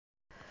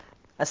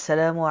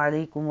Assalamu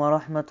alaikum wa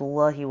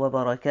rahmatullahi wa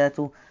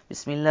barakatuh.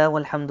 Bismillah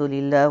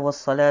walhamdulillah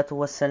wassalatu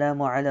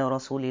wassalamu ala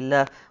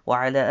rasulillah wa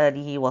ala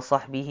alihi wa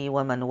sahbihi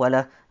wa man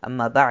wala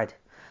amma ba'd.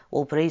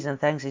 All praise and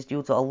thanks is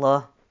due to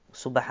Allah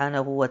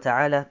subhanahu wa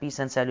ta'ala. Peace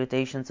and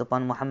salutations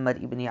upon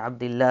Muhammad ibn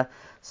Abdullah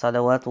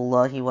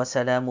salawatullahi wa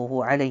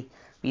salamuhu alayh.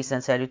 Peace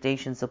and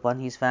salutations upon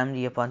his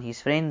family, upon his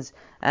friends,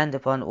 and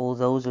upon all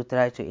those who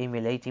try to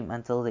emulate him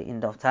until the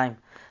end of time.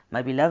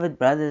 My beloved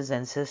brothers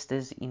and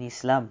sisters in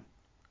Islam,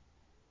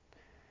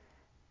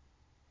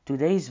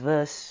 today's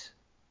verse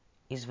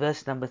is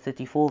verse number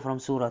 34 from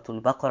Surah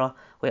Al-Baqarah,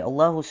 where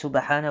Allah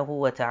subhanahu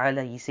wa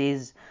ta'ala he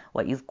says,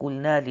 وَإِذْ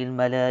قُلْنَا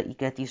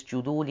لِلْمَلَائِكَةِ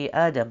اسْجُدُوا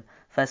لِآدَمَ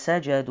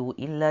فَسَجَدُوا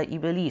إِلَّا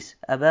إِبْلِيسَ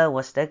أَبَى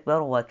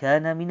وَاسْتَكْبَرَ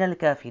وَكَانَ مِنَ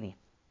الْكَافِرِينَ.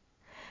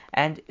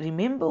 And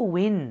remember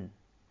when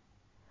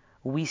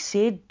we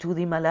said to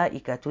the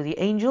malaika, to the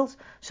angels,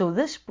 so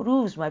this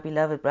proves, my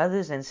beloved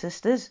brothers and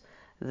sisters,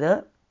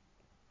 the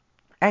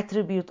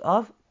attribute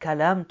of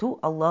kalam to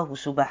Allah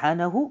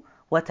subhanahu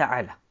wa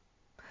ta'ala.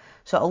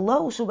 So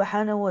Allah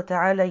subhanahu wa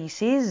ta'ala he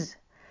says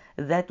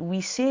that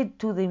we said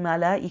to the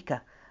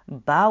malaika,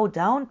 bow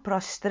down,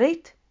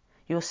 prostrate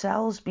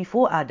yourselves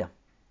before Adam.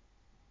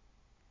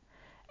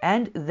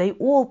 And they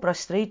all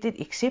prostrated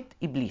except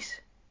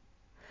Iblis.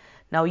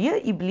 Now here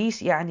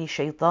Iblis, yani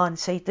shaitan,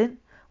 Satan,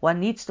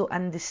 one needs to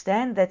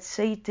understand that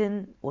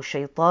Satan or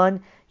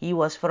shaitan, he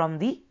was from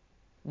the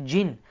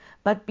jinn.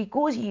 But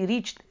because he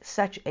reached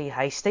such a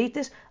high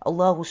status,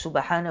 Allah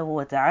subhanahu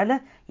wa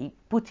ta'ala, he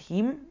put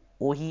him,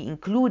 or he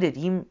included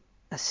him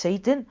as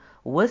Satan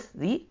with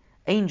the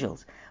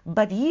angels.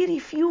 But he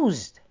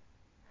refused.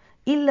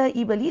 Illa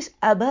Iblis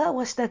aba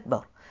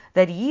wastakbar.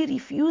 That he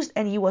refused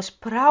and he was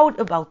proud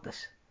about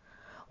this.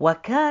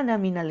 وَكَانَ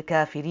مِنَ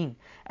الْكَافِرِينَ.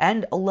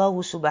 And Allah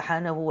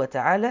subhanahu wa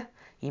ta'ala,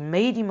 He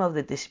made him of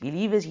the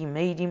disbelievers, He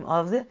made him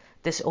of the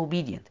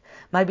disobedient.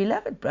 My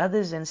beloved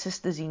brothers and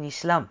sisters in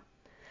Islam,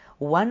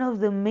 one of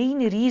the main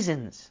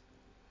reasons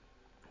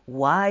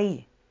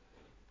why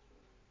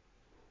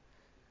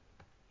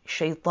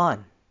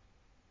shaitan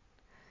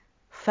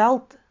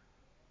felt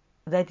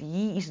that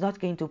he is not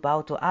going to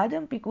bow to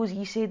Adam, because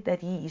he said that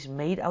he is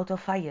made out of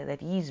fire, that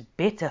he is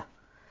better,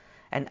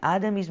 and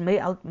Adam is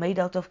made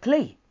out of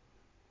clay.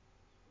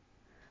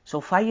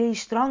 So fire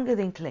is stronger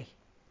than clay.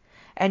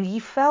 And he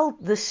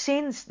felt the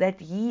sense that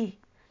he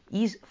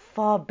is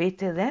far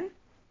better than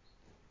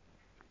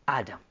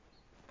Adam.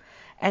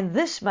 And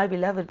this, my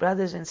beloved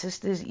brothers and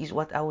sisters, is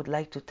what I would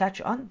like to touch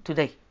on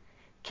today.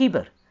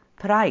 Kibr,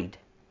 pride.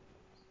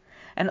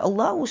 And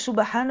Allah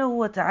subhanahu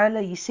wa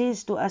ta'ala, He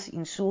says to us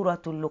in Surah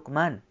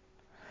Al-Luqman,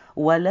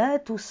 وَلَا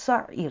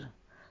تُصَعِّرْ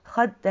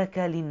خَدَّكَ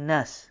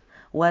لِلنَّاسِ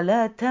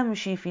وَلَا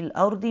تَمْشِ فِي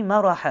الْأَرْضِ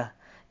مَرَحًا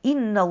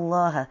إِنَّ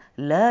اللَّهَ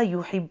لَا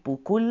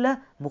يُحِبُّ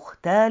كُلَّ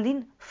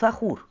مُخْتَالٍ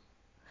فَخُورٍ.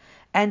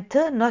 And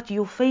turn not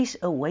your face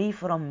away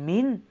from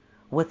men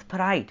with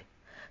pride.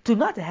 Do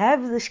not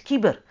have this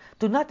kibr,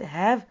 do not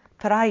have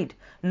pride,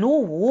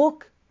 nor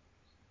walk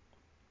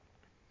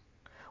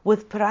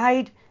with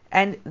pride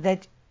and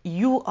that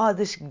you are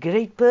this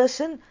great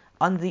person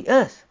on the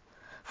earth.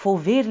 For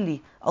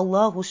verily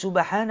Allah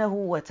subhanahu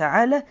wa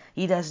ta'ala,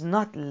 He does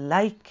not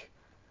like,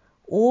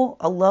 or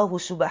Allah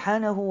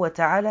subhanahu wa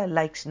ta'ala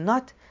likes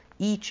not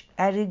each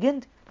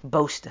arrogant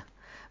boaster.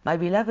 My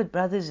beloved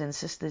brothers and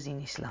sisters in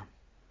Islam,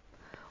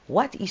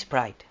 what is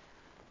pride?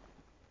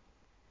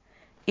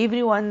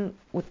 Everyone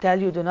would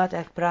tell you, do not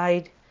have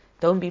pride,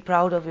 don't be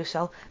proud of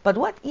yourself. But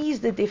what is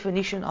the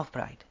definition of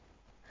pride?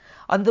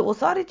 On the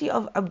authority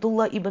of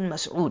Abdullah ibn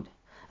Mas'ud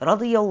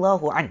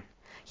radiyallahu an,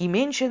 he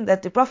mentioned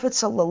that the Prophet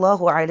sallallahu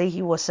alaihi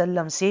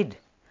wasallam said,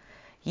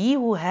 he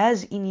who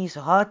has in his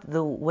heart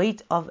the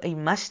weight of a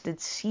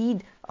mustard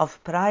seed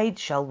of pride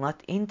shall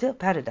not enter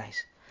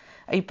paradise.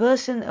 A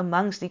person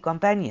amongst the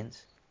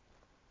companions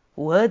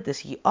who heard this,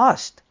 he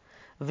asked,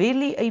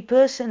 verily a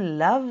person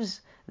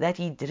loves that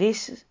he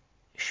dresses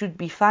should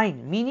be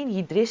fine, meaning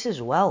he dresses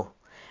well,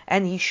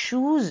 and his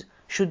shoes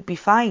should be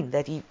fine,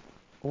 that he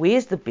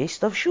wears the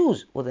best of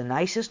shoes or the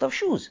nicest of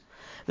shoes.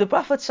 The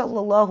Prophet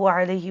sallallahu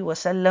alaihi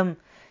wasallam,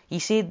 he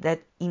said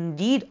that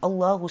indeed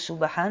Allah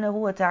subhanahu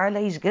wa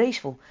ta'ala is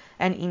graceful,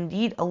 and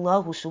indeed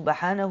Allah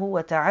subhanahu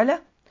wa ta'ala,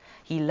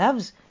 He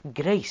loves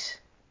grace.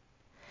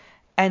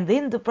 And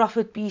then the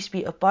Prophet, peace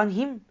be upon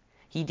him,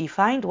 he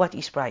defined what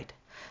is pride.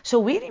 So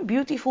wearing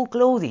beautiful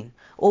clothing,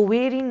 or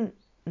wearing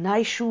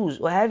nice shoes,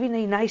 or having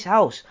a nice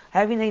house,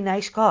 having a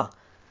nice car,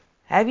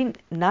 having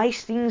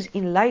nice things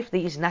in life,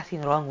 there is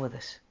nothing wrong with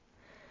this.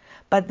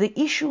 But the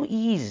issue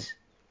is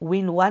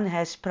when one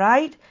has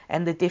pride,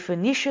 and the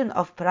definition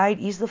of pride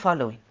is the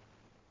following.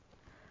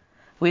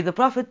 Where the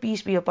Prophet,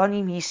 peace be upon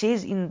him, he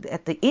says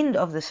at the end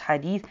of this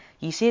hadith,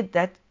 he said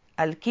that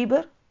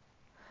al-kibr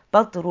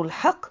batrul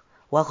haqq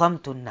wa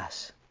ghamtun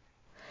nas.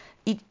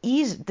 It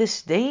is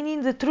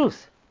disdaining the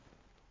truth.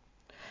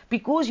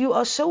 Because you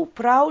are so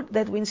proud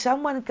that when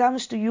someone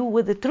comes to you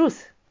with the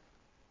truth,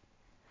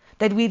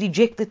 that we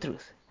reject the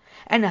truth.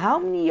 And how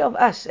many of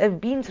us have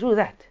been through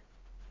that?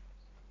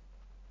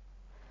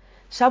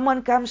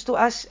 someone comes to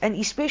us, and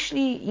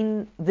especially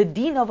in the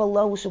deen of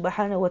Allah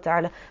subhanahu wa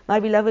ta'ala, my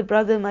beloved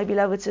brother, my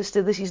beloved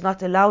sister, this is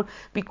not allowed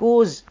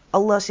because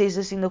Allah says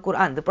this in the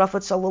Quran, the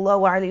Prophet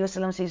sallallahu alaihi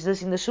wasallam says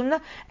this in the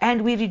Sunnah,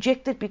 and we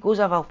reject it because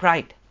of our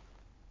pride.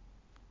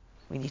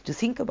 We need to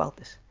think about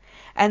this.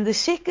 And the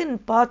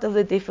second part of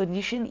the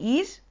definition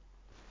is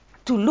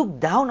to look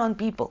down on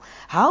people.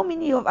 How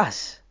many of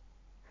us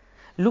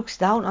looks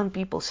down on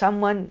people?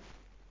 Someone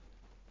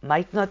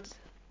might not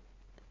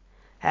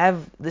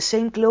have the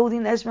same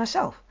clothing as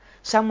myself.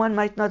 Someone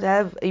might not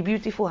have a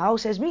beautiful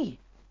house as me.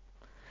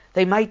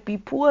 They might be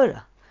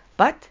poorer,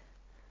 but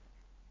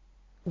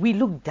we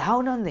look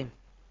down on them.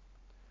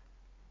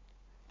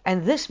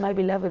 And this, my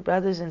beloved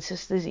brothers and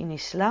sisters in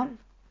Islam,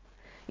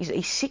 is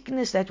a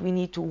sickness that we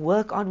need to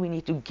work on, we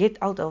need to get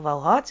out of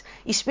our hearts,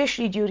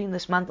 especially during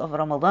this month of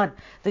Ramadan.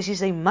 This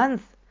is a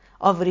month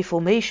of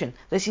reformation.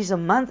 This is a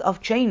month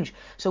of change.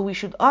 So we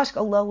should ask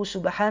Allah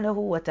subhanahu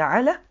wa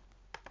ta'ala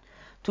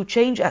to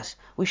change us.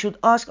 We should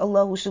ask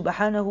Allah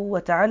subhanahu wa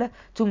ta'ala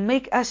to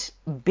make us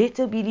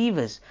better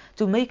believers,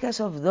 to make us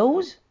of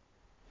those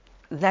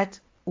that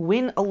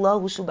when Allah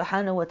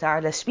subhanahu wa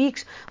ta'ala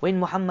speaks, when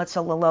Muhammad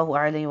sallallahu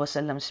alayhi wa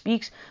sallam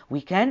speaks,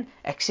 we can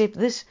accept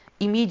this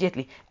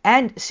immediately.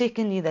 And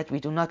secondly, that we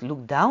do not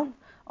look down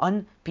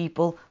on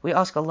people. We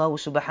ask Allah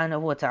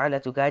subhanahu wa ta'ala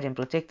to guide and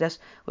protect us.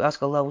 We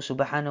ask Allah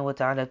subhanahu wa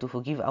ta'ala to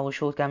forgive our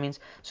shortcomings.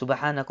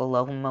 Subhanak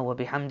Allahumma wa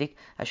bihamdik.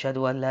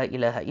 Ashhadu an la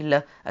ilaha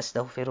illa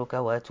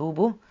astaghfiruka wa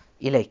atubu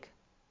ilayk.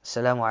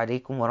 Assalamu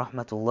alaikum wa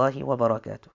rahmatullahi wa barakatuh.